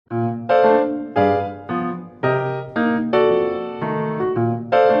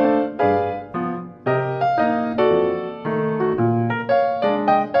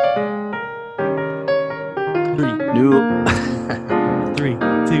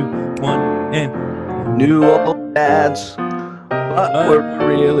2, 1, and New old dads, but we're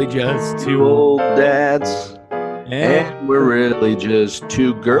really just two two old dads, and and we're really just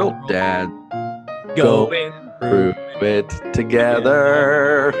two girl dads going through it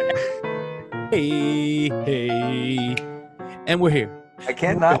together. Hey, and we're here. I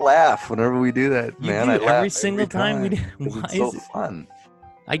can't not laugh whenever we do that, You man. do I every laugh single time we do. 'cause Why it's so is it? fun.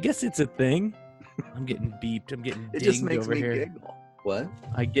 I guess it's a thing. I'm getting beeped. I'm getting It dinged just makes over me here. giggle. What?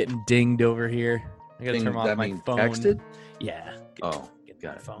 I'm getting dinged over here. I gotta turn off my phone. Texted? Yeah. Oh, Get got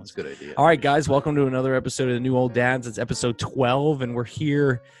my it. phone. That's a good idea. All right, guys, welcome to another episode of the New Old Dads. It's episode 12, and we're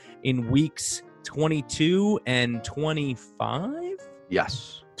here in weeks 22 and 25.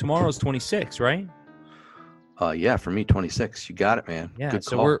 Yes. Tomorrow's 26, right? Yeah, for me, 26. You got it, man. Yeah. Good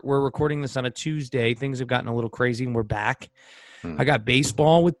So call. we're recording this on a Tuesday. Things have gotten a little crazy, and we're back. Hmm. I got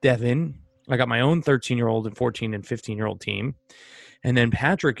baseball with Devin. I got my own 13-year-old and 14 and 15-year-old team, and then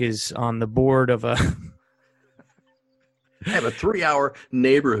Patrick is on the board of a. I have a 3-hour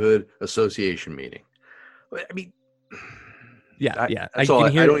neighborhood association meeting. I mean, Yeah. That's all.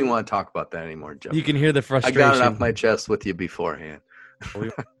 I don't even want to talk about that anymore, Joe. You can hear the I frustration. got it off my chest with you beforehand. We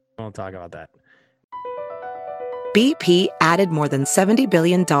won't talk about that. BP added more than $70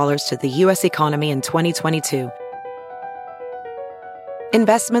 billion to the U.S. economy in 2022.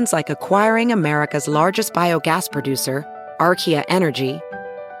 Investments like acquiring America's largest biogas producer, Archaea Energy,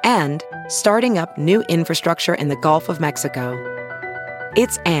 and starting up new infrastructure in the Gulf of Mexico.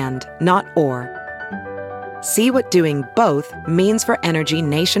 It's and, not or. See what doing both means for energy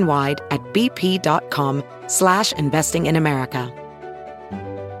nationwide at bp.com/investing in America.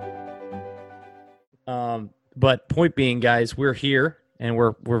 But point being, guys, we're here, and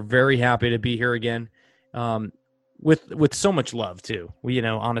we're very happy to be here again, with so much love too.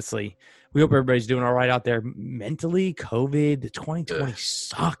 Honestly, we hope everybody's doing all right out there mentally. COVID, the 2020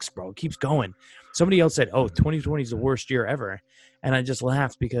 sucks, bro. It keeps going. Somebody else said, "Oh, 2020 is the worst year ever," and I just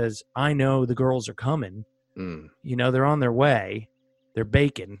laughed because I know the girls are coming. They're on their way. They're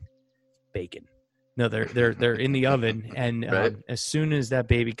baking. No, they're in the oven, and Right. As soon as that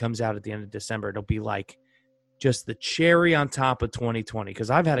baby comes out at the end of December, it'll be like just the cherry on top of 2020.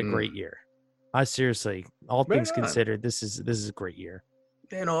 Because I've had a great year. I seriously, all things Right on. considered, this is a great year.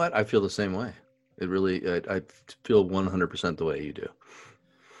 You know what? I feel the same way. It really, I feel 100% the way you do.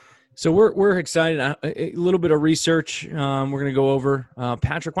 So we're excited. A little bit of research. We're gonna go over.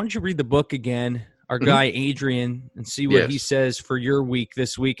 Patrick, why don't you read the book again? Our guy Adrian, and see what he says for your week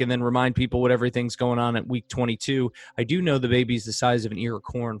this week, and then remind people what everything's going on at week 22. I do know the baby's the size of an ear of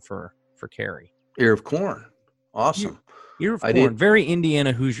corn for Carrie. Ear of corn. Awesome. Ear of corn. Very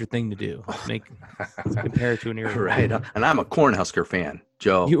Indiana Hoosier thing to do. Compare it to an ear of corn. Right. And I'm a Cornhusker fan,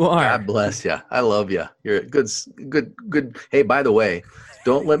 Joe. You are. God bless you. I love you. You're a good. Hey, by the way,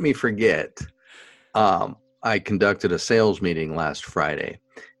 don't let me forget. I conducted a sales meeting last Friday,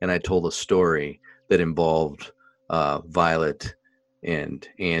 and I told a story that involved Violet and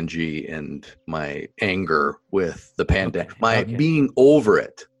Angie and my anger with the pandemic, being over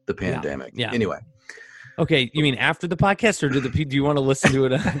it, the pandemic. Yeah. Anyway. Okay, you mean after the podcast, or do you want to listen to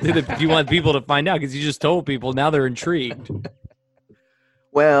it? Do you want people to find out? Because you just told people, now they're intrigued.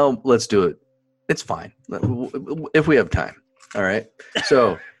 Well, let's do it. It's fine if we have time. All right.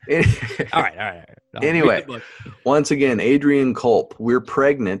 So, all right. Anyway, once again, Adrian Culp. We're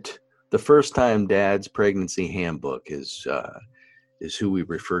pregnant. The First Time Dad's Pregnancy Handbook is who we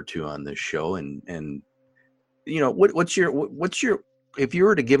refer to on this show, and what's your if you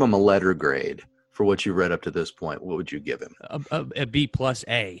were to give him a letter grade for what you read up to this point, what would you give him? A B plus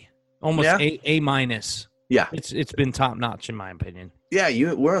A, almost A minus. Yeah, it's been top notch in my opinion. Yeah,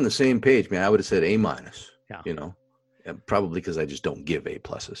 we're on the same page, man. I would have said A minus. Yeah, probably because I just don't give A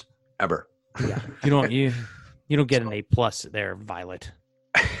pluses ever. Yeah, you don't get an A plus there, Violet.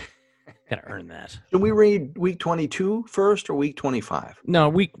 Gotta earn that. Should we read week 22 first or week 25? No,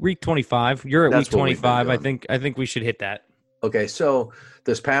 week 25. You're at week 25. I think we should hit that. Okay, so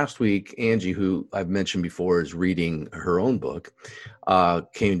this past week, Angie, who I've mentioned before is reading her own book,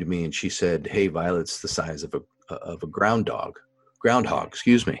 came to me and she said, "Hey, Violet's the size of a groundhog.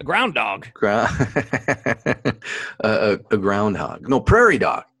 Excuse me. A ground dog. A groundhog. No, prairie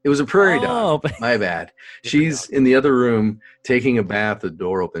dog. It was a prairie dog. My bad. She's in the other room taking a bath, the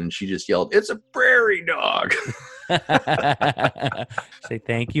door open, and she just yelled, "It's a prairie dog." Say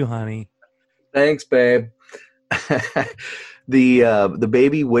thank you, honey. Thanks, babe. The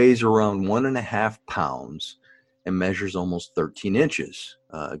baby weighs around 1.5 pounds and measures almost 13 inches.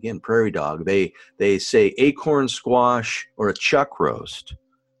 Again, prairie dog. They say acorn squash or a chuck roast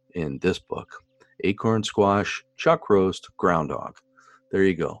in this book. Acorn squash, chuck roast, groundhog. There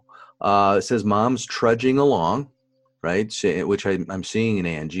you go. It says mom's trudging along, right? Which I'm seeing in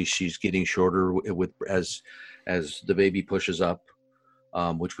Angie. She's getting shorter with as the baby pushes up,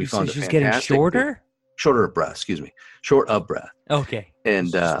 which we found a she's fantastic getting shorter. Shorter of breath, excuse me, short of breath. Okay, and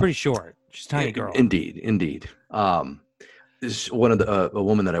she's pretty short. She's a tiny girl. Indeed. This one of the a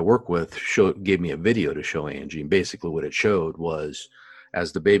woman that I work with gave me a video to show Angie, and basically what it showed was,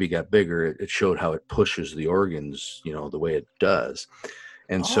 as the baby got bigger, it showed how it pushes the organs, the way it does,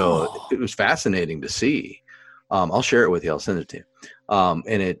 and so it was fascinating to see. I'll share it with you. I'll send it to you.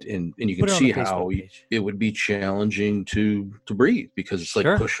 And you can see how it would be challenging to breathe because it's like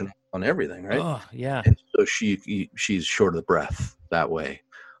pushing on everything, right? Oh, yeah. And so she's short of the breath that way.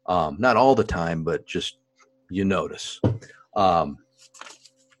 Not all the time, but just you notice.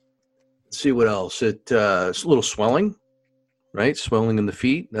 See what else? It's a little swelling, right? Swelling in the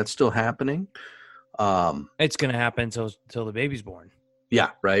feet. That's still happening. It's going to happen until the baby's born. Yeah,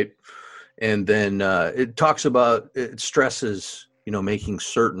 right. And then it talks about, it stresses, making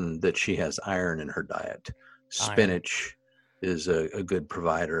certain that she has iron in her diet. Spinach is a good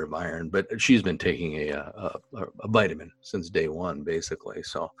provider of iron, but she's been taking a vitamin since day one, basically.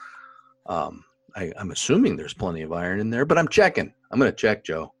 So I'm assuming there's plenty of iron in there, but I'm checking. I'm going to check,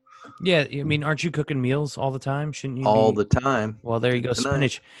 Joe. Yeah, I mean, aren't you cooking meals all the time? Shouldn't you? All the time. Well, there you go,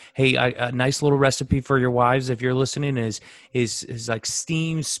 spinach. Hey, a nice little recipe for your wives if you're listening is like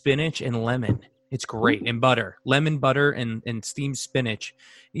steamed spinach and lemon. It's great. And butter, lemon butter, and steamed spinach.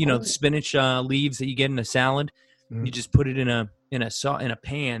 The spinach leaves that you get in a salad. Mm-hmm. You just put it in a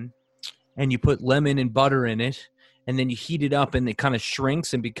pan, and you put lemon and butter in it, and then you heat it up, and it kind of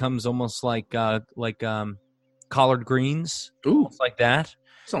shrinks and becomes almost like collard greens. Ooh, like that.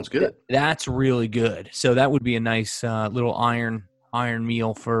 Sounds good. That's really good. So that would be a nice little iron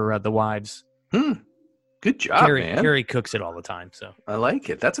meal for the wives. Good job, man. Carrie cooks it all the time, so I like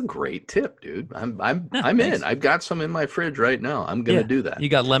it. That's a great tip, dude. I'm nice. in. I've got some in my fridge right now. I'm gonna do that. You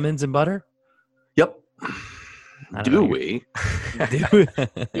got lemons and butter? Yep. Do we?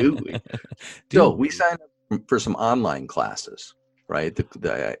 Do we? So we signed up for some online classes, right? I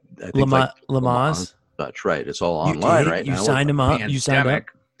think Lamaze. Such right. It's all online right now. You signed them up. You signed up.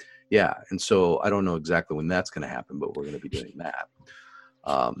 Yeah, and so I don't know exactly when that's going to happen, but we're going to be doing that.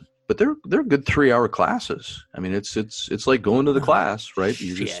 But they're good 3-hour classes. I mean, it's like going to the class, right?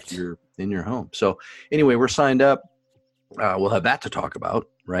 You're in your home. So anyway, we're signed up. We'll have that to talk about,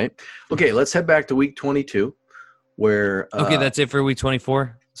 right? Okay, let's head back to week 22, where that's it for week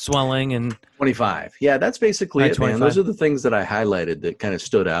 24. Swelling and 25. Yeah, that's basically it, man. Those are the things that I highlighted that kind of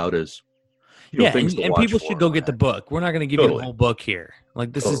stood out as. And people should go get the book. We're not going to give you the whole book here.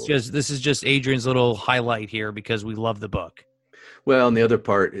 Like this is just Adrian's little highlight here because we love the book. Well, and the other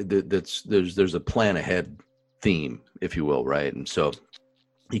part there's a plan ahead theme, if you will, right? And so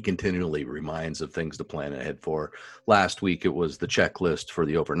he continually reminds of things to plan ahead for. Last week it was the checklist for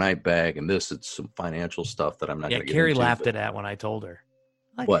the overnight bag, and it's some financial stuff that I'm not going to get Carrie into. laughed at that when I told her.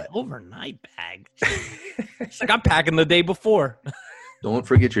 Like, what? Overnight bag? It's like I'm packing the day before. Don't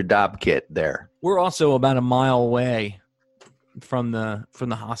forget your DOP kit there. We're also about a mile away from the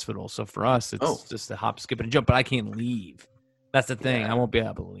hospital. So for us, it's just a hop, skip, and a jump. But I can't leave. That's the thing. I won't be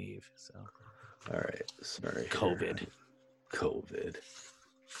able to leave. So, all right. Sorry. COVID.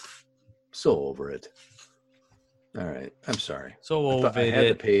 So over it. All right. I'm sorry. So over it. I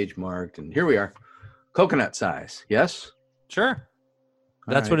had the page marked, and here we are. Coconut size. Yes? Sure.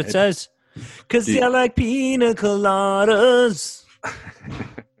 That's what it says. Because I like pina coladas.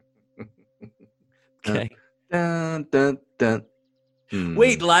 Okay. Dun, dun, dun.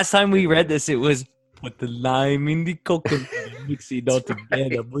 Wait, last time we read this, it was put the lime in the coconut and mix it all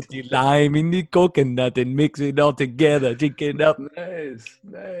together. Put the lime in the coconut and mix it all together. Drink it up. Nice.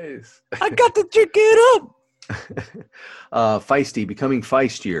 I got to drink it up. Feisty, becoming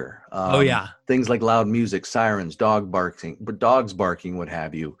feistier. Things like loud music, sirens, dogs barking, what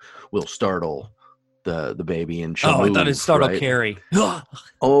have you, will startle the baby, and she'll move, I thought it startled right? Carrie.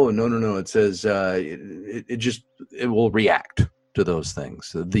 Oh, no. It says it will react to those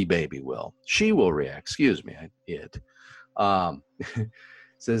things. The baby will. She will react. Excuse me. It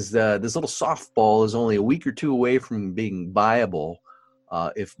says this little softball is only a week or two away from being viable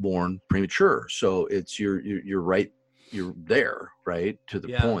if born premature. So it's you're right. You're there, right, to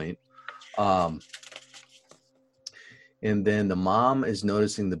the point. And then the mom is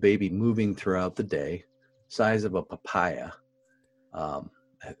noticing the baby moving throughout the day, size of a papaya. I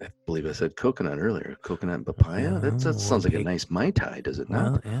believe I said coconut earlier. Coconut and papaya? That sounds like a nice Mai Tai, does it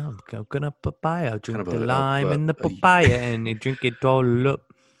not? Well, yeah, coconut papaya. Drink the lime and the papaya and you drink it all up.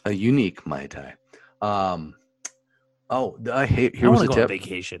 A unique Mai Tai. Oh, I here was want a to go on tip.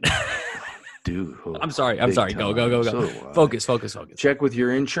 vacation. Dude, I'm sorry. big Go. time. So do I. Focus. Check with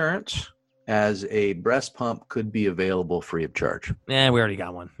your insurance, as a breast pump could be available free of charge. We already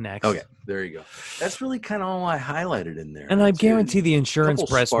got one. Next. Okay, there you go. That's really kind of all I highlighted in there. And I It's guarantee the a insurance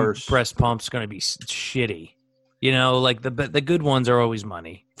couple sparse. breast pump's going to be shitty. You know, like the good ones are always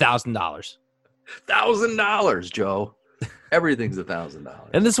money. $1,000. $1,000, Joe. Everything's $1,000.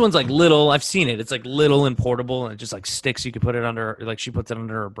 And this one's like little. I've seen it. It's like little and portable, and it just like sticks. You could put it under, like she puts it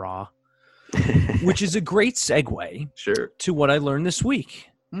under her bra, which is a great segue Sure. to what I learned this week.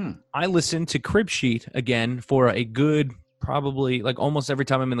 I listened to Crib Sheet again for a good, probably like almost every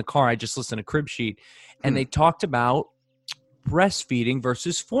time I'm in the car, I just listen to Crib Sheet, and they talked about breastfeeding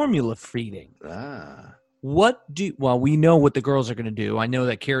versus formula feeding. Well, we know what the girls are going to do. I know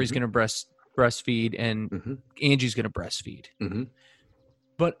that Carrie's going to breastfeed and Angie's going to breastfeed.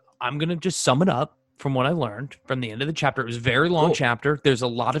 But I'm going to just sum it up from what I learned from the end of the chapter. It was a very long chapter. There's a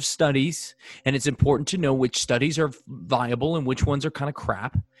lot of studies, and it's important to know which studies are viable and which ones are kind of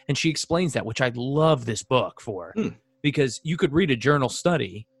crap. And she explains that, which I love this book for, because you could read a journal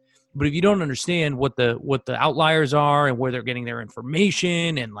study, but if you don't understand what the outliers are and where they're getting their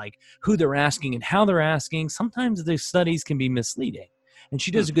information and like who they're asking and how they're asking, sometimes the studies can be misleading. And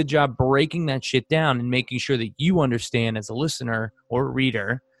she does a good job breaking that shit down and making sure that you understand as a listener or a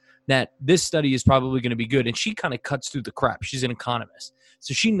reader that this study is probably going to be good. And she kind of cuts through the crap. She's an economist.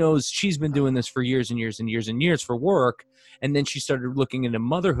 So she knows she's been doing this for years and years and years and years for work. And then she started looking into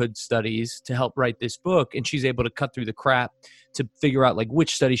motherhood studies to help write this book. And she's able to cut through the crap to figure out like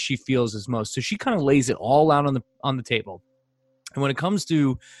which study she feels is most. So she kind of lays it all out on the table. And when it comes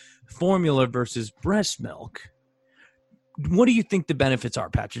to formula versus breast milk, what do you think the benefits are,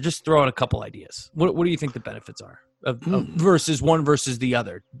 Patrick? Just throw out a couple ideas. What do you think the benefits are of versus one versus the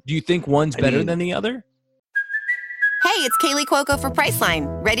other? Do you think one's better than the other? Hey, it's Kaylee Cuoco for Priceline.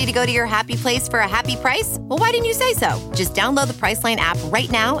 Ready to go to your happy place for a happy price? Well, why didn't you say so? Just download the Priceline app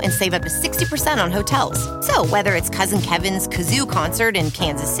right now and save up to 60% on hotels. So whether it's Cousin Kevin's Kazoo Concert in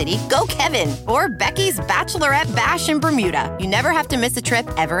Kansas City, go Kevin, or Becky's Bachelorette Bash in Bermuda, you never have to miss a trip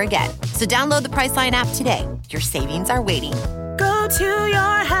ever again. So download the Priceline app today. Your savings are waiting. Go to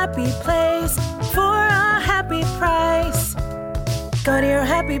your happy place for a happy price. Go to your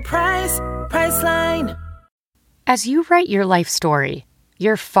happy price, Priceline. As you write your life story,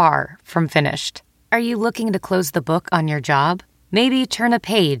 you're far from finished. Are you looking to close the book on your job? Maybe turn a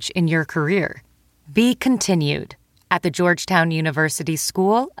page in your career? Be continued at the Georgetown University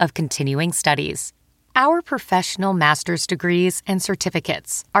School of Continuing Studies. Our professional master's degrees and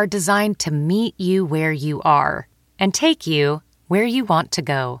certificates are designed to meet you where you are and take you where you want to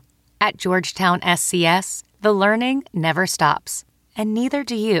go. At Georgetown SCS, the learning never stops, and neither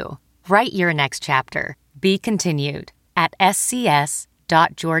do you. Write your next chapter. Be continued at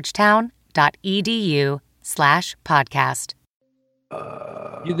scs.georgetown.edu/podcast.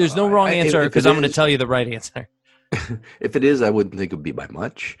 There's no wrong answer because I'm going to tell you the right answer. If it is, I wouldn't think it would be by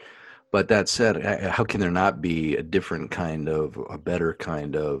much. But that said, how can there not be a different kind of, a better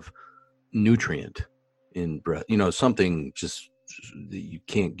kind of nutrient in breast? You know, something just that you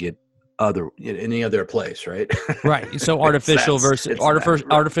can't get any other place, right? Right. So artificial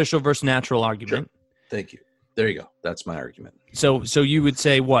versus natural argument. Sure. Thank you. There you go. That's my argument. So you would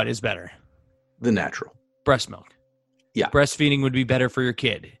say what is better? The natural. Breast milk. Yeah. Breastfeeding would be better for your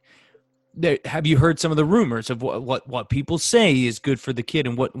kid. Have you heard some of the rumors of what people say is good for the kid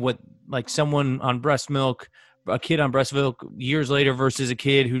and what like someone on breast milk, a kid on breast milk years later versus a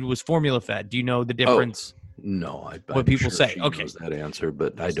kid who was formula fed? Do you know the difference? No, what people say. She okay, knows that answer,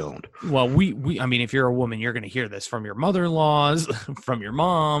 but I don't. Well, I mean, if you're a woman, you're going to hear this from your mother-in-laws, from your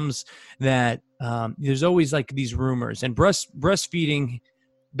moms, that there's always like these rumors. And breastfeeding,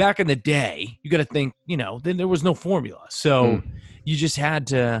 back in the day, you got to think, then there was no formula, so you just had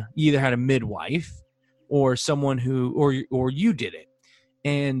to either had a midwife or someone who, or you did it,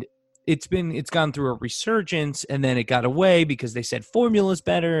 and it's gone through a resurgence, and then it got away because they said formula is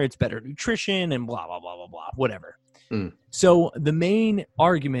better, it's better nutrition, and blah, blah, blah, blah, blah, whatever. So the main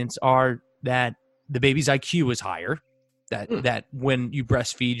arguments are that the baby's IQ is higher, that when you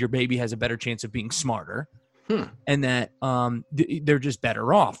breastfeed, your baby has a better chance of being smarter, and that they're just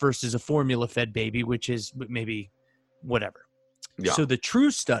better off versus a formula-fed baby, which is maybe whatever. Yeah. So the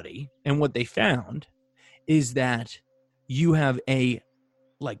true study and what they found is that you have a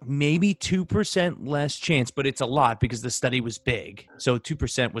maybe 2% less chance, but it's a lot because the study was big. So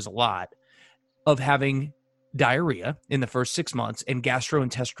 2% was a lot of having diarrhea in the first 6 months and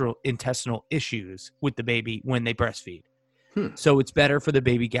gastrointestinal issues with the baby when they breastfeed. So it's better for the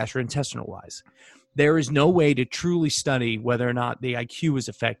baby gastrointestinal wise. there is no way to truly study whether or not the IQ is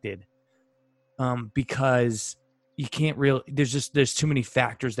affected, because you can't really. There's too many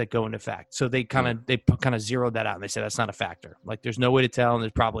factors that go into effect. So they kind of zeroed that out, and they said that's not a factor. Like there's no way to tell, and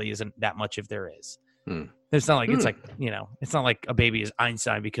there probably isn't that much if there is. It's not like it's like, it's not like a baby is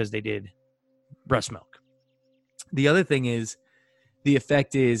Einstein because they did breast milk. The other thing is the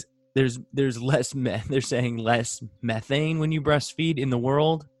effect is there's less they're saying less methane when you breastfeed in the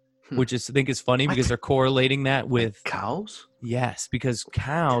world, which I think is funny because they're correlating that with cows. Yes, because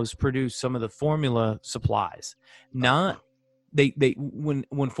cows produce some of the formula supplies. Not they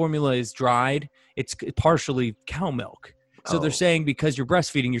when formula is dried, it's partially cow milk. So they're saying because you're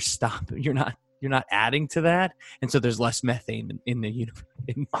breastfeeding, you're not adding to that, and so there's less methane in the universe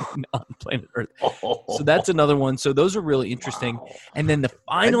on planet Earth. So that's another one. So those are really interesting. Wow. And then the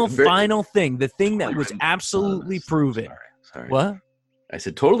final thing, the thing that was absolutely proven. Sorry. What? I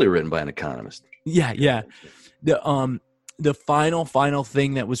said totally written by an economist. Yeah. The final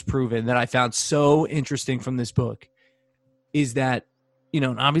thing that was proven that I found so interesting from this book is that,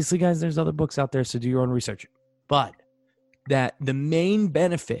 and obviously, guys, there's other books out there, so do your own research. But that the main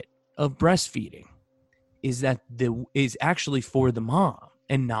benefit of breastfeeding is that is actually for the mom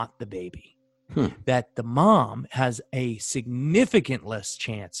and not the baby. That the mom has a significant less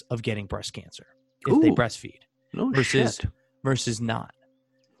chance of getting breast cancer if they breastfeed versus not.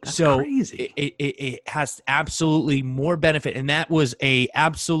 That's so crazy. It has absolutely more benefit, and that was a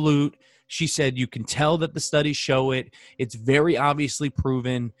absolute. She said you can tell that the studies show it. It's very obviously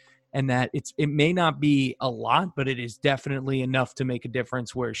proven. And that it may not be a lot, but it is definitely enough to make a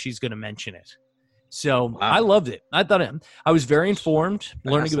difference where she's going to mention it. So I loved it. I thought I was very informed,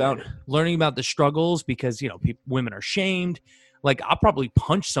 learning about the struggles because women are shamed. Like I'll probably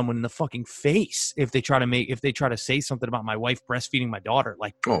punch someone in the fucking face if they try to say something about my wife breastfeeding my daughter.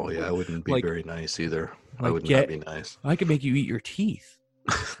 Like, oh yeah, I wouldn't be very nice either. I would not be nice. I could make you eat your teeth.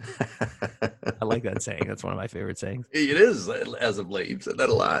 I like that saying. That's one of my favorite sayings. It is, as of late. You've said that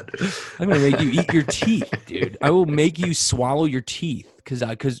a lot. I'm gonna make you eat your teeth, dude. I will make you swallow your teeth because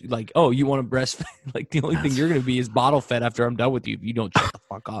you want to breastfeed. Like the only thing you're gonna be is bottle fed after I'm done with you if you don't shut the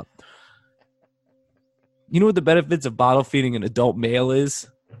fuck up. You know what the benefits of bottle feeding an adult male is?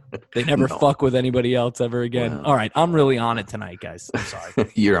 They never fuck with anybody else ever again. Wow. All right, I'm really on it tonight, guys. I'm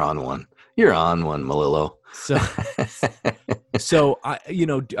sorry. You're on one, Malillo. So are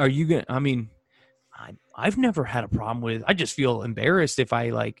you gonna? I mean, I've never had a problem with. I just feel embarrassed if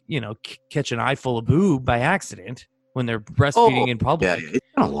I catch an eye full of boob by accident when they're breastfeeding in public. Yeah, it's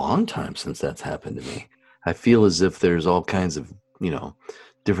been a long time since that's happened to me. I feel as if there's all kinds of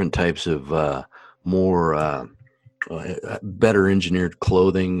different types of more better engineered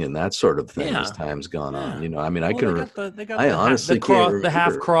clothing and that sort of thing as time's gone on. I mean, I honestly can't remember. The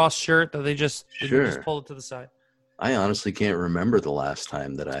half cross shirt that they just pull it to the side. I honestly can't remember the last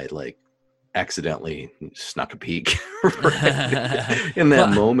time that I accidentally snuck a peek in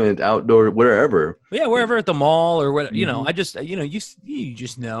that moment, outdoor, wherever. Yeah, wherever at the mall or whatever. I just you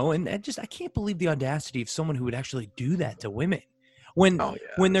just know, and I can't believe the audacity of someone who would actually do that to women when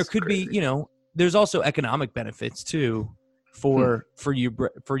there could be there's also economic benefits too for you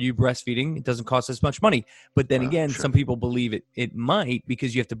breastfeeding. It doesn't cost as much money, but then again, some people believe it might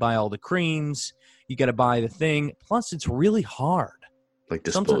because you have to buy all the creams. You got to buy the thing. Plus, it's really hard. Like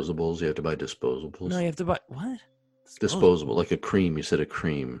disposables, you have to buy disposables. No, you have to buy what? Disposable, like a cream. You said a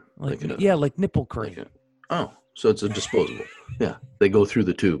cream, like nipple cream. So it's a disposable. Yeah, they go through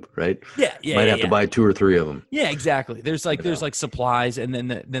the tube, right? Yeah. Might have to buy 2 or 3 of them. Yeah, exactly. There's supplies, and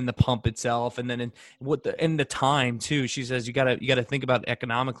then the pump itself, and then the time too. She says you gotta think about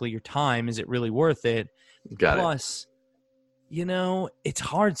economically your time. Is it really worth it? Plus, it's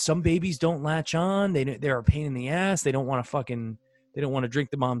hard. Some babies don't latch on. They're a pain in the ass. They don't want to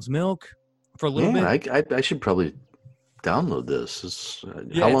drink the mom's milk for a little bit. I should probably download this.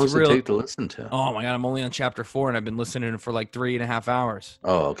 How long does it take to listen to? Oh my God, I'm only on chapter 4 and I've been listening for like 3.5 hours.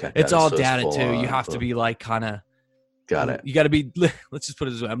 Oh, okay. It's all data too. You have to be kind of. Got it. You got to be. Let's just put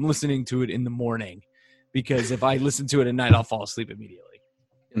it this way. I'm listening to it in the morning because if I listen to it at night, I'll fall asleep immediately.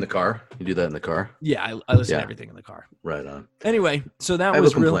 In the car? You do that in the car? Yeah, I listen to everything in the car. Right on. Anyway, so that I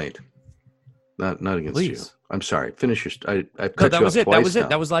was have a complaint. Not against you. I'm sorry. Finish your. I cut you off twice. That was it.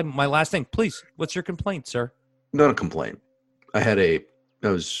 That was my last thing. Please, what's your complaint, sir? Not a complaint. I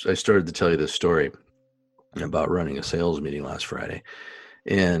started to tell you this story about running a sales meeting last Friday,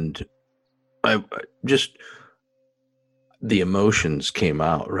 and I just the emotions came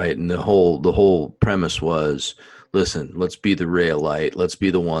out, right? And the whole premise was, listen, let's be the ray of light. Let's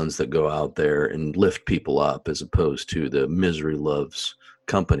be the ones that go out there and lift people up as opposed to the misery loves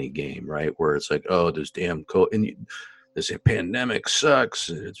company game, right? Where it's like, oh, this damn this pandemic sucks.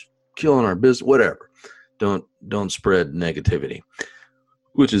 It's killing our business, whatever. Don't spread negativity,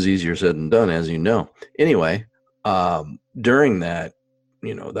 which is easier said than done, as you know. Anyway, during that,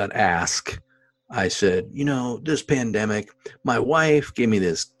 that ask, I said, this pandemic, my wife gave me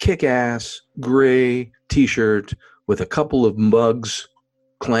this kick-ass gray T-shirt with a couple of mugs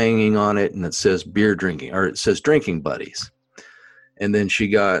clanging on it, and it says beer drinking, or it says drinking buddies. And then she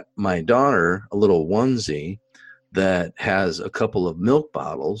got my daughter a little onesie that has a couple of milk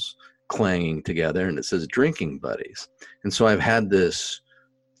bottles clanging together, and it says drinking buddies. And so I've had this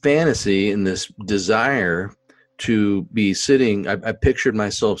fantasy and this desire to be sitting. I pictured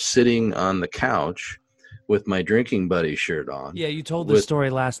myself sitting on the couch with my drinking buddy shirt on. Yeah, you told this story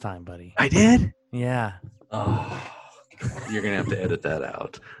last time, buddy. I did? Yeah. Oh, you're going to have to edit that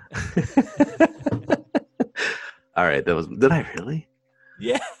out. All right. Did I really?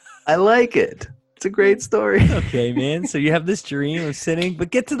 Yeah. I like it. It's a great story. Okay, man. So you have this dream of sitting, but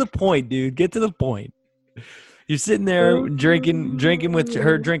get to the point, dude. Get to the point. You're sitting there drinking with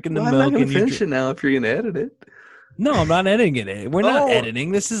her, drinking the milk. I'm not going and to finish it now if you're going to edit it. No, I'm not editing it. We're not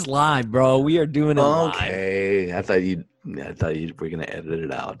editing. This is live, bro. We are doing it live. Okay. I thought you were going to edit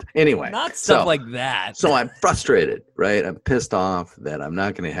it out. Anyway. Not stuff like that. So I'm frustrated, right? I'm pissed off that I'm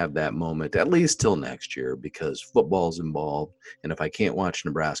not going to have that moment, at least till next year, because football's involved. And if I can't watch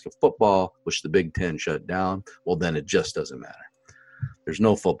Nebraska football, which the Big Ten shut down, well, then it just doesn't matter. There's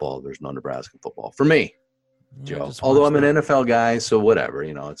no football. There's no Nebraska football for me, Joe. Although I'm an NFL guy, so whatever.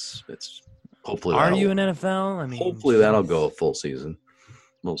 It's hopefully. Are you an NFL? I mean, hopefully that'll go a full season.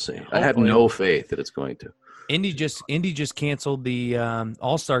 We'll see. Hopefully. I have no faith that it's going to. Indy just canceled the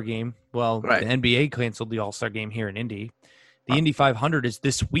All-Star game. Well, right. The NBA canceled the All-Star game here in Indy. The Indy 500 is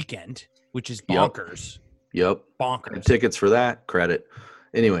this weekend, which is bonkers. Yep. Bonkers. Tickets for that, credit.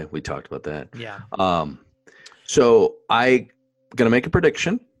 Anyway, we talked about that. Yeah. So I'm going to make a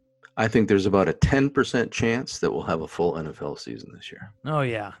prediction. I think there's about a 10% chance that we'll have a full NFL season this year. Oh,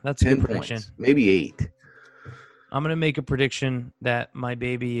 yeah. That's a good prediction. Points, maybe 8. I'm going to make a prediction that my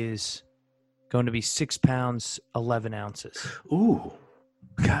baby is going to be 6 pounds, 11 ounces. Ooh,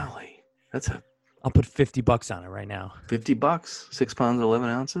 golly. I'll put $50 on it right now. $50? 6 pounds, 11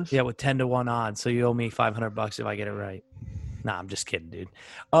 ounces? Yeah, with 10 to 1 odds. So you owe me $500 if I get it right. Nah, I'm just kidding, dude.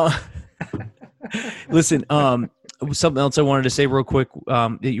 Listen, something else I wanted to say real quick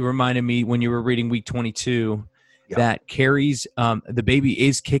that you reminded me when you were reading week 22 that Carrie's the baby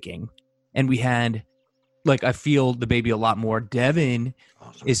is kicking, and we had I feel the baby a lot more. Devin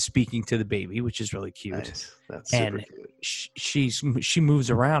is speaking to the baby, which is really cute. Nice. That's super cute. She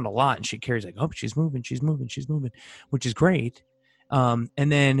moves around a lot, and Carrie's like, oh, she's moving, which is great. And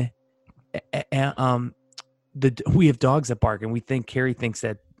then we have dogs that bark, and we think Carrie thinks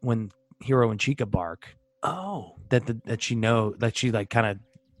that when Hero and Chica bark, that she kind of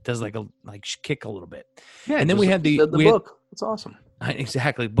does she kick a little bit. Yeah, and then we had the book. That's awesome.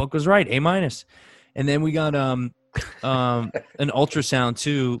 Exactly, book was right, A-. And then we got an ultrasound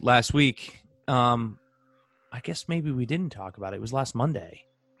too last week. I guess maybe we didn't talk about it. It was last Monday.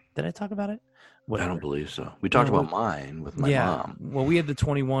 Did I talk about it? Whatever. I don't believe so. We talked about mine with my mom. Well, we had the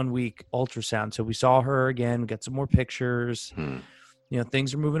 21-week ultrasound, so we saw her again. We got some more pictures.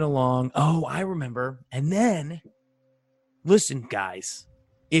 Things are moving along. Oh, I remember. And then, listen, guys,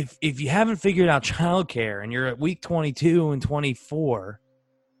 if you haven't figured out childcare and you're at week 22 and 24,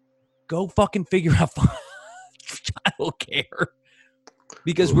 go fucking figure out childcare.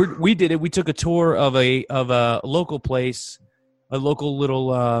 Because we did it. We took a tour of a local place, a local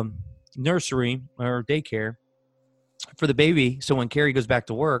little nursery or daycare for the baby. So when Carrie goes back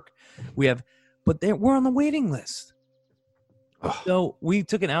to work, we're on the waiting list. So we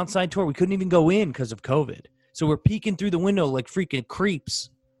took an outside tour. We couldn't even go in because of COVID. So we're peeking through the window like freaking creeps,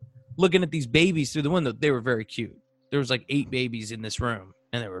 looking at these babies through the window. They were very cute. There was 8 babies in this room,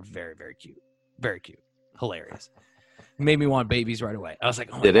 and they were very, very cute. Very cute. Hilarious. It made me want babies right away. I was like,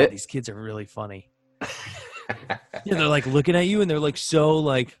 oh my God, these kids are really funny. Yeah, they're looking at you, and they're so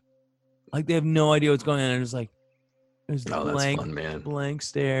they have no idea what's going on. And there's blank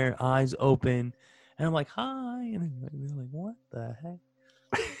stare, eyes open. And I'm like, hi. And they're like, what the heck?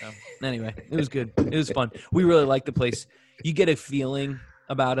 So, anyway, it was good. It was fun. We really liked the place. You get a feeling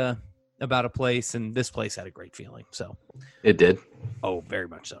about a place, and this place had a great feeling. So it did. Oh, very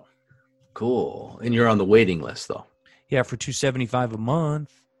much so. Cool. And you're on the waiting list, though. Yeah, for $275 a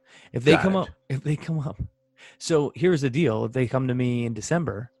month. If they come up. So here's the deal. If they come to me in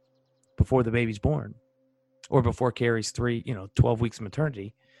December before the baby's born, or before Carrie's 12 weeks of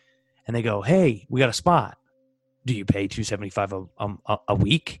maternity, and they go, hey, we got a spot. Do you pay $275 a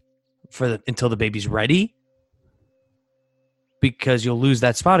week until the baby's ready? Because you'll lose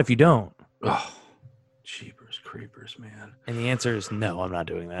that spot if you don't. Oh, jeepers creepers, man. And the answer is no, I'm not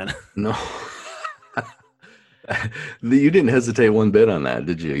doing that. No. You didn't hesitate one bit on that,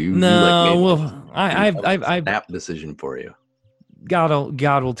 did you? No, well, I've snap decision for you. God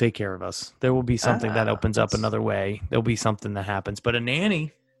will take care of us. There will be something that opens up another way. There'll be something that happens. But a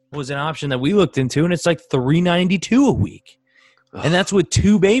nanny was an option that we looked into, and it's like $392 a week. Ugh. And that's with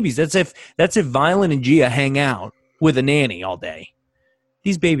 2 babies. That's if Violet and Gia hang out with a nanny all day.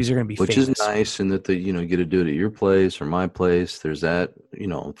 These babies are going to be Which famous. is nice, and that you get to do it at your place or my place. There's that,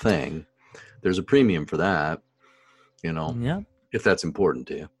 thing. There's a premium for that, Yeah. if that's important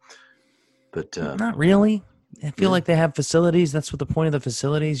to you. But Not really. I feel like they have facilities. That's what the point of the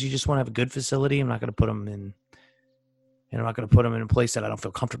facilities. You just want to have a good facility. I'm not going to put them in. And I'm not going to put them in a place that I don't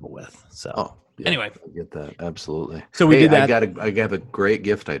feel comfortable with. So anyway, I get that absolutely. So we did that. I have a great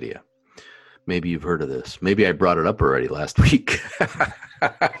gift idea. Maybe you've heard of this. Maybe I brought it up already last week.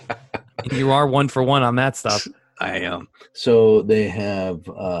 You are 1 for 1 on that stuff. I am. So they have.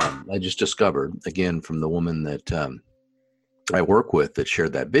 I just discovered again from the woman that I work with that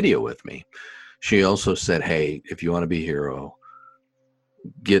shared that video with me. She also said, "Hey, if you want to be a hero,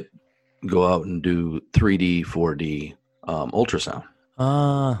 go out and do 3D, 4D ultrasound."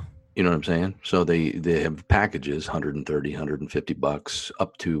 You know what I'm saying? So they have packages, $130, $150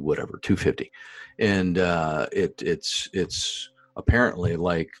 up to whatever, $250, and it's apparently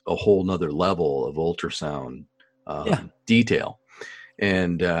like a whole nother level of ultrasound detail,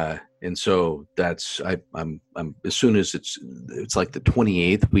 and so that's I'm as soon as it's like the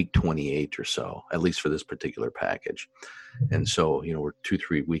 28th, week 28 or so, at least for this particular package, and so we're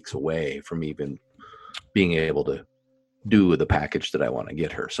 2-3 weeks away from even being able to do the package that I want to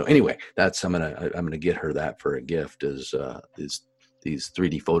get her. So anyway, I'm gonna get her that for a gift is these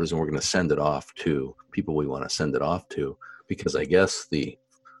 3D photos, and we're gonna send it off to people we want to send it off to, because I guess the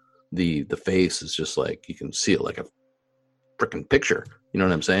face is just like you can see it like a freaking picture. You know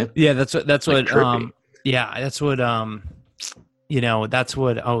what I'm saying? Yeah, that's what trippy.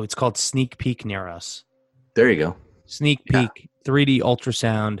 it's called Sneak Peek Near Us. There you go. Sneak Peek 3D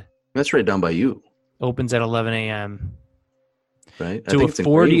ultrasound. That's right down by you. Opens at 11 a.m. Right. Do a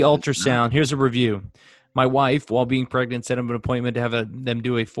 4D ultrasound. Here's a review. My wife, while being pregnant, set up an appointment to have them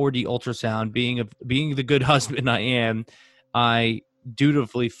do a 4D ultrasound. Being the good husband I am, I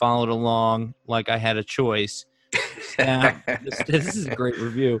dutifully followed along like I had a choice. This is a great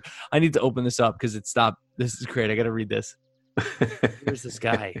review. I need to open this up because it stopped. This is great. I got to read this. Here's this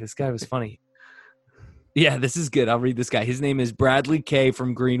guy. This guy was funny. Yeah, this is good. I'll read this guy. His name is Bradley K.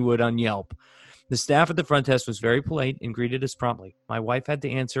 from Greenwood on Yelp. The staff at the front desk was very polite and greeted us promptly. My wife had to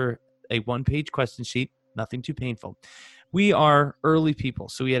answer a 1-page question sheet, nothing too painful. We are early people,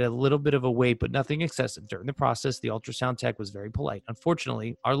 so we had a little bit of a wait, but nothing excessive. During the process, the ultrasound tech was very polite.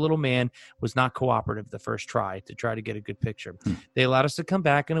 Unfortunately, our little man was not cooperative the first try to get a good picture. They allowed us to come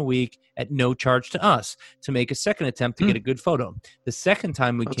back in a week at no charge to us to make a second attempt to get a good photo. The second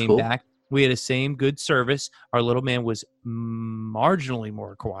time we came back, we had the same good service. Our little man was marginally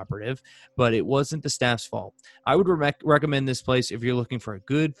more cooperative, but it wasn't the staff's fault. I would recommend this place if you're looking for a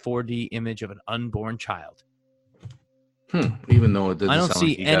good 4D image of an unborn child. Even though it doesn't I don't sound see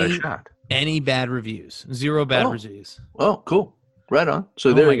like you got a shot. any bad reviews. 0 bad reviews. Oh, cool. Right on.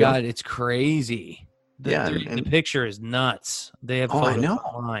 So there you go. Oh, my God. It's crazy. The picture is nuts. They have photos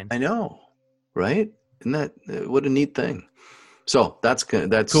online. I know. Right? Isn't that what a neat thing? So that's cool.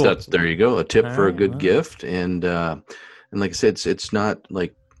 That's there you go. A tip for a good gift. And like I said, it's not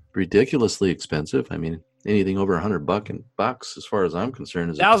like ridiculously expensive. I mean, anything over $100 as far as I'm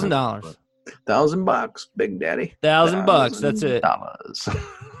concerned is $1,000. $1,000, Big Daddy. $1,000. That's it. $1,000.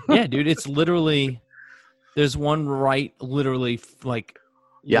 Yeah, dude. It's literally there's one literally like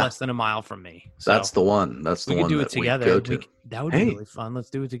less than a mile from me. So that's the one. That's the one. We could do it together. That would be really fun. Let's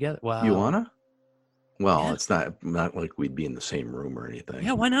do it together. Wow. You wanna? Well, it's not like we'd be in the same room or anything.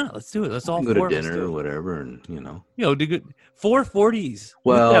 Yeah, why not? Let's do it. Let's all go to dinner or whatever, and do good 4 40s.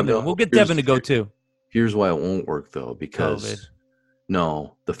 Well, we'll get Devin to go too. Here's why it won't work though, because COVID.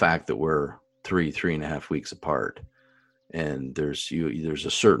 No, the fact that we're 3.5 weeks apart, and there's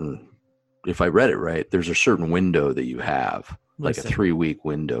a certain, if I read it right, there's a certain window that you have, like a 3-week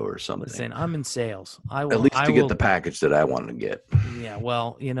window or something. Listen, I'm in sales. I will at least get the package that I want to get. Yeah,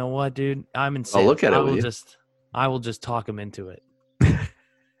 well, you know what, dude? I'm in sales. I'll look at it. I will just talk him into it.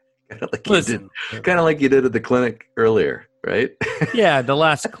 Kind of like you did at the clinic earlier, right? Yeah, the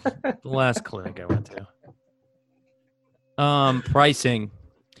last clinic I went to. Pricing.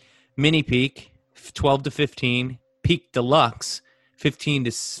 Mini Peak, 12 to 15. Peak Deluxe, 15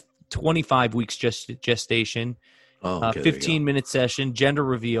 to 25 weeks gestation. Oh, okay, there you go. 15-minute session, gender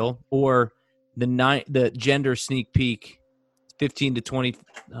reveal, or the gender sneak peek, 15 to 20.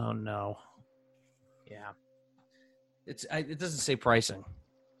 Oh no. Yeah. It doesn't say pricing.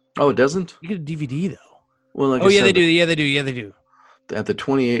 Oh, it doesn't? You get a DVD though. Well, like oh I yeah, said, they do. Yeah, they do. Yeah, they do. At the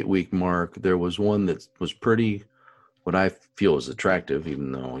 28-week mark, there was one that was pretty, what I feel is attractive,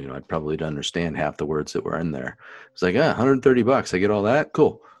 even though, I'd probably understand half the words that were in there. It's like, $130. I get all that?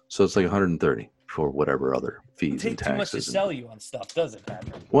 Cool. So it's like 130 for whatever other fees and It takes too much to taxes. sell you on stuff, does it,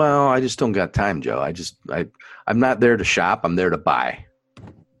 Patrick? Well, I just don't got time, Joe. I'm not there to shop. I'm there to buy.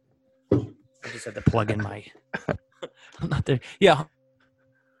 I just had to plug in my. I'm not there. Yeah.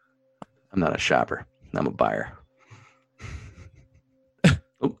 I'm not a shopper. I'm a buyer.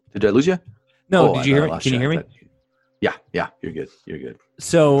 Oh, did I lose you? No, Oh, did you hear me? Can you hear me? Yeah, you're good. You're good.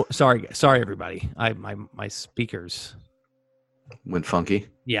 So sorry, everybody. My speakers Went funky.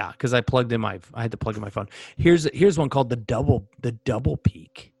 Yeah, because I had to plug in my phone. Here's one called the double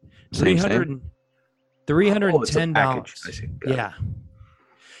peak. Same. $310. I see. Got it. Yeah.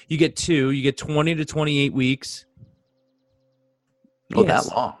 You get 2. You get 20 to 28 weeks. Oh, Yes.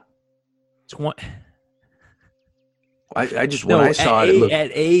 that long. 20. I just when I saw it looked,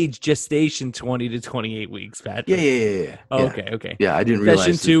 at age gestation 20 to 28 weeks, Pat. yeah. Okay. Yeah, I didn't realize.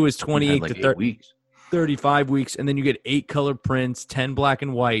 Session 2 is it 28 had to like 30. 8 weeks. 35 weeks, and then you get 8 color prints, 10 black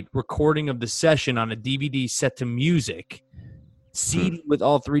and white, recording of the session on a DVD set to music, CD with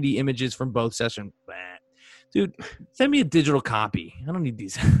all 3D images from both sessions. Dude, send me a digital copy. I don't need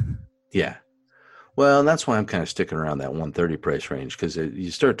these. Yeah. Well, and that's why I'm kind of sticking around that 130 price range, because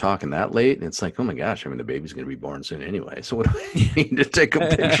you start talking that late, and it's like, oh my gosh, the baby's going to be born soon anyway. So what do I need to take a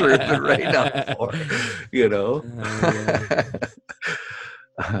picture of it right now for?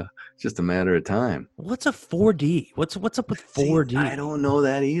 Just a matter of time. What's a 4D? What's up with 4D? I don't know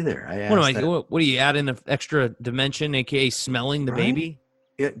that either. What do you add in an extra dimension, aka smelling the baby?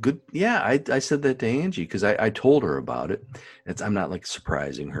 Yeah, good. Yeah, I said that to Angie because I told her about it. I'm not like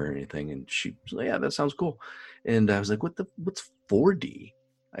surprising her or anything, and she was like, "Yeah, that sounds cool." And I was like, "What's 4D?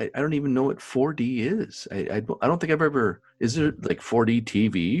 I don't even know what 4D is. I don't think I've ever. Is there like 4D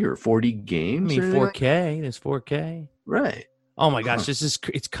TV or 4D games? I mean, 4K. There's 4K. Right. Oh my gosh,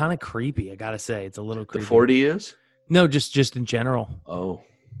 it's kind of creepy. I gotta say, it's a little creepy. The 4D is? No, just in general. Oh,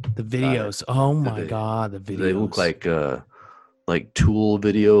 the videos. Oh my god, the videos. They look like Tool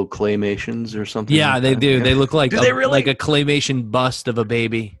video claymations or something. Yeah, like they that. do. They look like really? like a claymation bust of a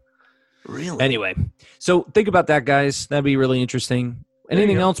baby. Really? Anyway, so think about that, guys. That'd be really interesting.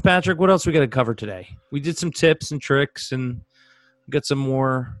 Anything else, Patrick? What else we got to cover today? We did some tips and tricks and got some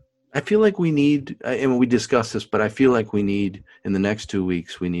more. I feel like we need, and we discussed this, but I feel like we need, in the next 2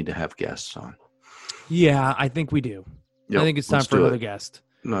 weeks, we need to have guests on. Yeah, I think we do. Yep, I think it's time for another guest.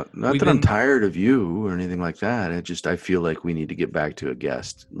 Not that I'm tired of you or anything like that. I feel like we need to get back to a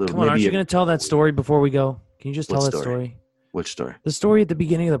guest. Come on, aren't you going to tell that story before we go? Can you just tell that story? Which story? The story at the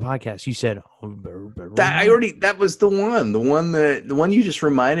beginning of the podcast. You said that was the one you just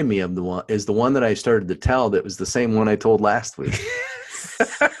reminded me of. The one that I started to tell. That was the same one I told last week.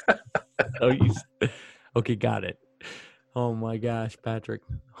 Okay, got it. Oh my gosh, Patrick,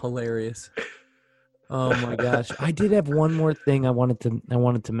 hilarious. Oh my gosh, I did have one more thing I wanted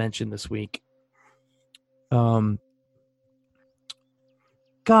to mention this week.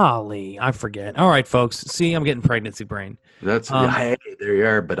 Golly, I forget. All right, folks. See, I'm getting pregnancy brain. That's hey, there you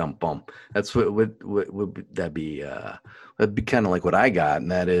are, but I'm bummed. That's what would that be? That'd be kind of like what I got,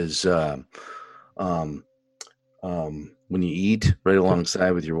 and that is when you eat right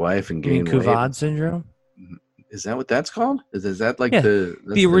alongside with your wife and gain weight. Couvade syndrome. Is that what that's called? Is that like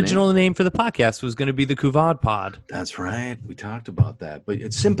the original name for the podcast was going to be the Couvade Pod? That's right. We talked about that, but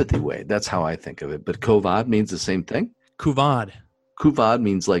it's sympathy weight. That's how I think of it. But Couvade means the same thing. Couvade. Couvade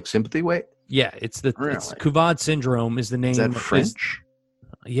means like sympathy weight. Yeah, it's Couvade syndrome is the name. Is that French?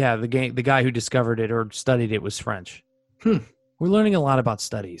 The guy who discovered it or studied it was French. We're learning a lot about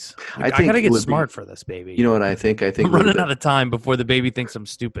studies. I got to get smart for this, baby. You know what I think? I think I'm running out of time before the baby thinks I'm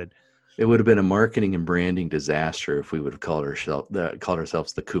stupid. It would have been a marketing and branding disaster if we would have called ourselves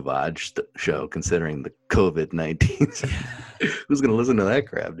the Couvade Show, considering the COVID-19. Who's going to listen to that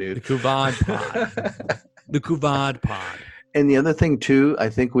crap, dude? The Couvade Pod. The Couvade Pod. And the other thing, too, I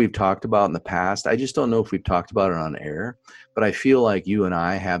think we've talked about in the past, I just don't know if we've talked about it on air, but I feel like you and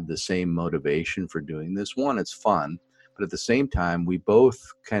I have the same motivation for doing this. One, it's fun, but at the same time, we both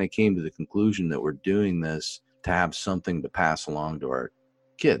kind of came to the conclusion that we're doing this to have something to pass along to our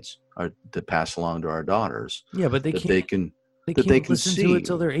kids, or to pass along to our daughters. Yeah, but they They that can't they can listen see. to it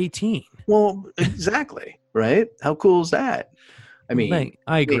till they're 18. Well, exactly, right? How cool is that? I mean,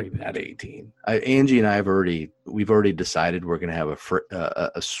 I agree. maybe not 18. Angie and I we've already decided we're going to have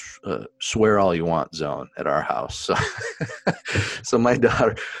a swear all you want zone at our house. So, so my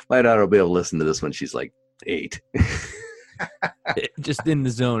daughter will be able to listen to this when she's like 8. Just in the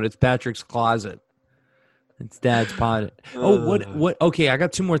zone. It's Patrick's closet. It's Dad's pod. What? Okay, I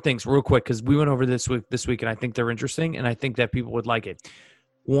got 2 more things real quick because we went over this week, and I think they're interesting, and I think that people would like it.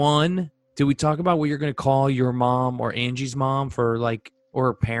 One, did we talk about what you're going to call your mom or Angie's mom for like,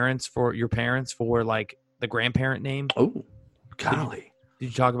 or parents for your parents for like the grandparent name? Oh, golly! Did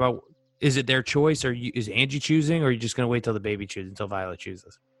you talk about? Is it their choice, or is Angie choosing, or are you just going to wait till the baby chooses, until Violet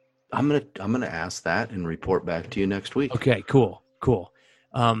chooses? I'm gonna ask that and report back to you next week. Okay, cool.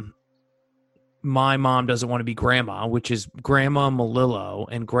 My mom doesn't want to be grandma, which is Grandma Malillo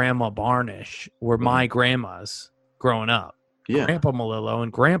and Grandma Barnish were my grandmas growing up. Yeah. Grandpa Malillo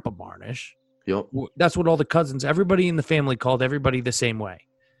and Grandpa Barnish. Yep. That's what all the cousins, everybody in the family called everybody the same way.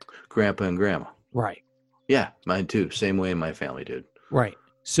 Grandpa and Grandma. Right. Yeah, mine too. Same way my family did. Right.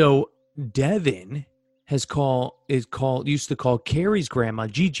 So Devin used to call Carrie's grandma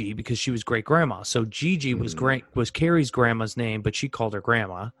Gigi because she was great grandma. So Gigi was Carrie's grandma's name, but she called her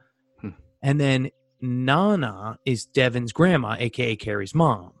grandma. And then Nana is Devin's grandma, aka Carrie's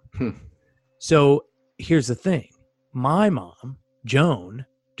mom. So here's the thing. My mom, Joan,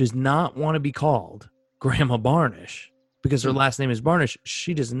 does not want to be called Grandma Barnish because her last name is Barnish.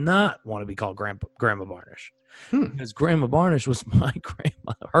 She does not want to be called Grandma Barnish because Grandma Barnish was my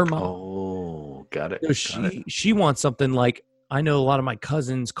grandma, her mom. Oh, got it. So she wants something like, I know a lot of my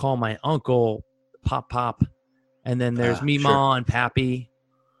cousins call my uncle Pop, and then there's Mima and Pappy,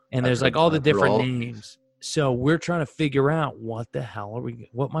 and there's like all the different names. So we're trying to figure out what the hell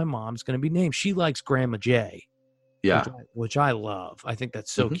what my mom's going to be named. She likes Grandma J. Yeah. Which I love. I think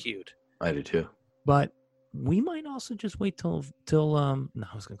that's so cute. I do too. But we might also just wait till I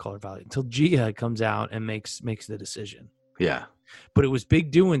was going to call her Violet, until Gia comes out and makes the decision. Yeah. But it was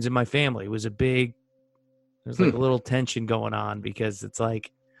big doings in my family. There's like a little tension going on because it's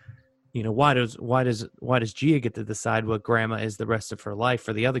like, you know, why does Gia get to decide what grandma is the rest of her life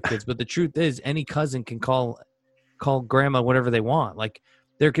for the other kids? But the truth is, any cousin can call grandma whatever they want. Like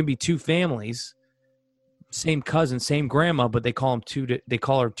there can be 2 families, same cousin, same grandma, but they call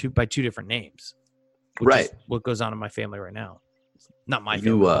her by 2 different names. Which is what goes on in my family right now. Not my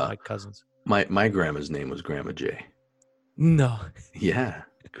family, but my cousins. My grandma's name was Grandma J. No. Yeah,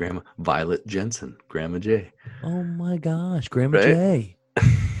 Grandma Violet Jensen, Grandma J. Oh my gosh, Grandma J.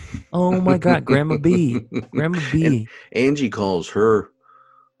 Oh my God, Grandma B. Grandma B. And Angie calls her.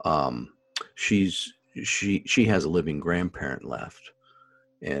 She has a living grandparent left,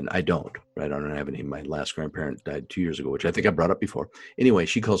 and I don't. Right, I don't have any. My last grandparent died 2 years ago, which I think I brought up before. Anyway,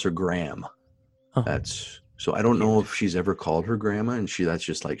 she calls her Gram. Oh. So I don't know if she's ever called her grandma, and that's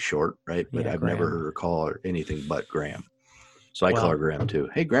just like short, right? But I've never heard her call her anything but Gram. So I call her Gram too.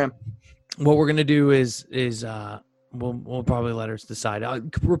 Hey, Gram. What we're gonna do is we'll probably let her decide.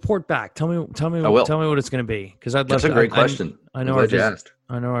 Report back. Tell me what it's gonna be, because I'd love. That's a great question. I know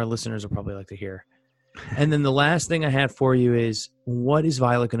I know our listeners will probably like to hear. And then the last thing I had for you is, what is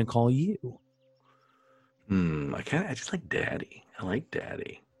Violet gonna call you? I just like Daddy. I like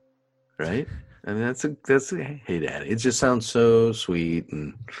Daddy. Right? I mean, that's hey, Daddy. It just sounds so sweet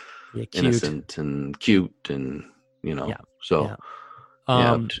and innocent and cute, and up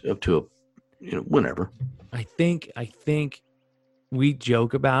to a whenever. I think we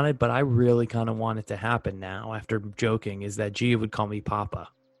joke about it, but I really kind of want it to happen now. After joking, is that Gia would call me Papa.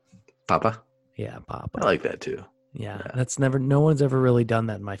 Papa? Yeah, Papa. I like that too. Yeah. No one's ever really done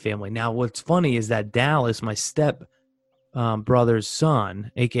that in my family. Now, what's funny is that Dallas, my step brother's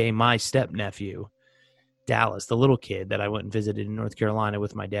son, aka my step nephew, Dallas, the little kid that I went and visited in North Carolina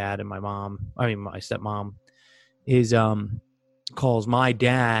with my dad and my stepmom, is calls my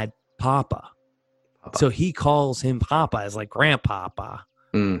dad Papa. So he calls him Papa as like grandpapa.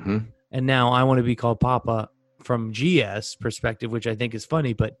 Mm-hmm. And now I want to be called Papa from GS perspective, which I think is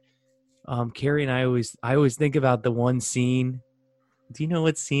funny. But Carrie and I always think about the one scene. Do you know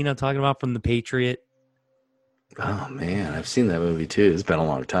what scene I'm talking about from The Patriot? Oh man, I've seen that movie too. It's been a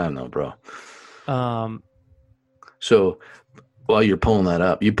long time though, bro. So while you're pulling that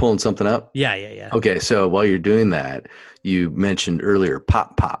up, you pulling something up? Yeah. Okay, so while you're doing that, you mentioned earlier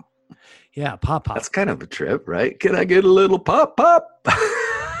pop. Yeah, pop. That's kind of a trip, right? Can I get a little pop? I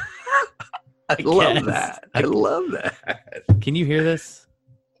love that. I love that. Can you hear this?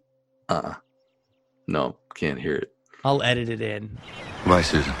 No, can't hear it. I'll edit it in. Goodbye,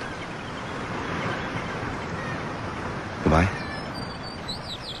 Susan. Goodbye.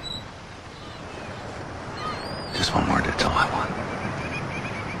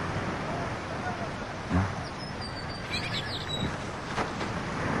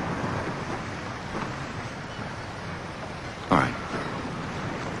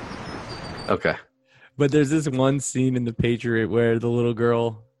 Okay. But there's this one scene in The Patriot where the little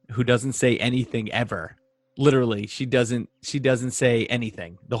girl who doesn't say anything ever, literally, she doesn't say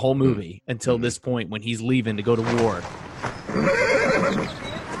anything the whole movie until this point when he's leaving to go to war.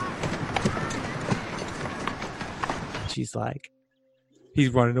 She's like, he's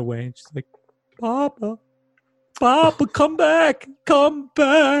running away, and she's like, Papa, come back,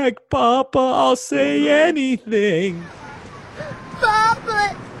 Papa, I'll say anything.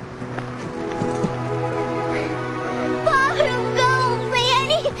 Papa, don't say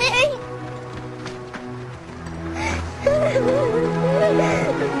anything.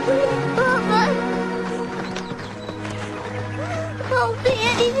 Papa, don't say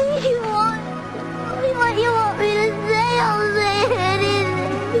anything you want. Tell me what you want me to say. I'll say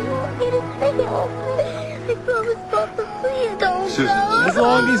anything you want me to say. I promise, Papa, please don't go. As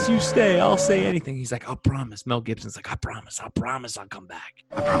long as you stay, I'll say anything. He's like, I'll promise. Mel Gibson's like, I promise I'll come back.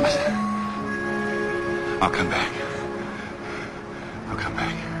 I promise. I'll come back. I'll come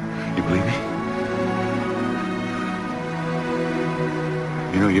back. You believe me?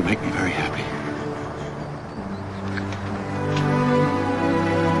 You know, you make me very happy.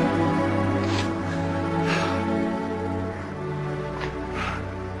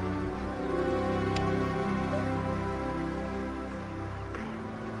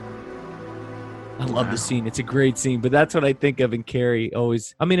 I love the scene. It's a great scene, but that's what I think of. And Carrie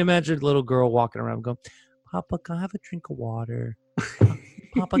always, I mean, imagine a little girl walking around going, Papa, can I have a drink of water?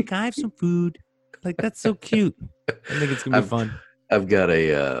 Papa, can I have some food? Like, that's so cute. I think it's going to be fun. I've got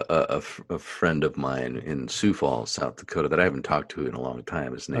a friend of mine in Sioux Falls, South Dakota, that I haven't talked to in a long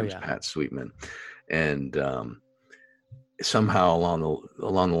time. His name's Pat Sweetman. And somehow along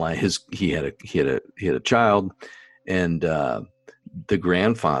the line, he had a child, and the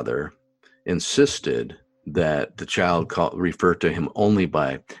grandfather insisted that the child refer to him only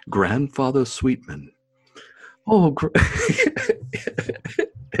by Grandfather Sweetman. Oh,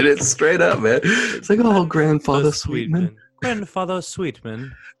 and it's straight up, man. It's like, oh, Grandfather Sweetman. Grandfather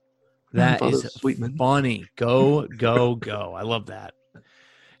Sweetman. That is Sweetman. Funny. Go. I love that.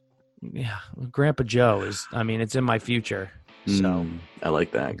 Yeah, Grandpa Joe is, I mean, it's in my future. So I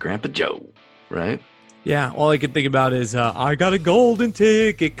like that. Grandpa Joe, right? Yeah, all I can think about is, I got a golden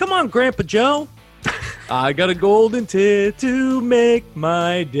ticket. Come on, Grandpa Joe. I got a golden ticket to make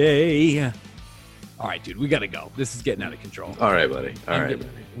my day. All right, dude, we got to go. This is getting out of control. All right, buddy. All right.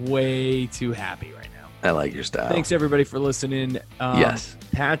 Way too happy right now. I like your style. Thanks, everybody, for listening. Yes.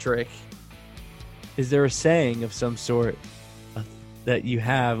 Patrick, is there a saying of some sort that you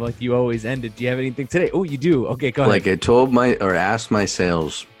have, like you always ended? Do you have anything today? Oh, you do. Okay, go ahead. Like I told asked my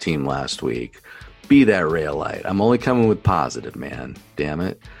sales team last week, be that rail light. I'm only coming with positive, man. Damn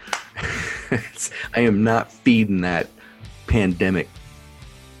it. I am not feeding that pandemic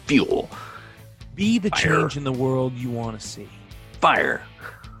fuel. Be the change in the world you want to see. Fire.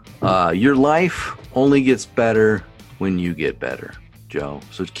 Your life only gets better when you get better, Joe.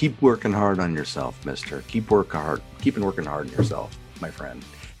 So keep working hard on yourself, mister. Keep working hard on yourself, my friend.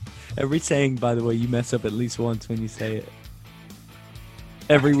 Every saying, by the way, you mess up at least once when you say it.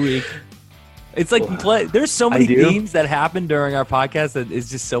 Every week. It's like, there's so many themes that happen during our podcast that is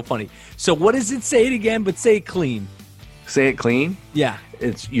just so funny. So what does it say it again, but say it clean? Say it clean? Yeah.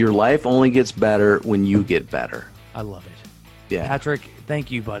 It's your life only gets better when you get better. I love it. Yeah. Patrick,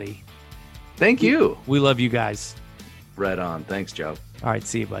 thank you, buddy. Thank you. We love you guys. Right on. Thanks, Joe. All right,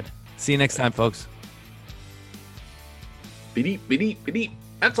 see you, bud. See you next time, folks. Beep, beep, beep, beep.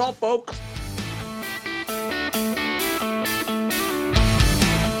 That's all, folks.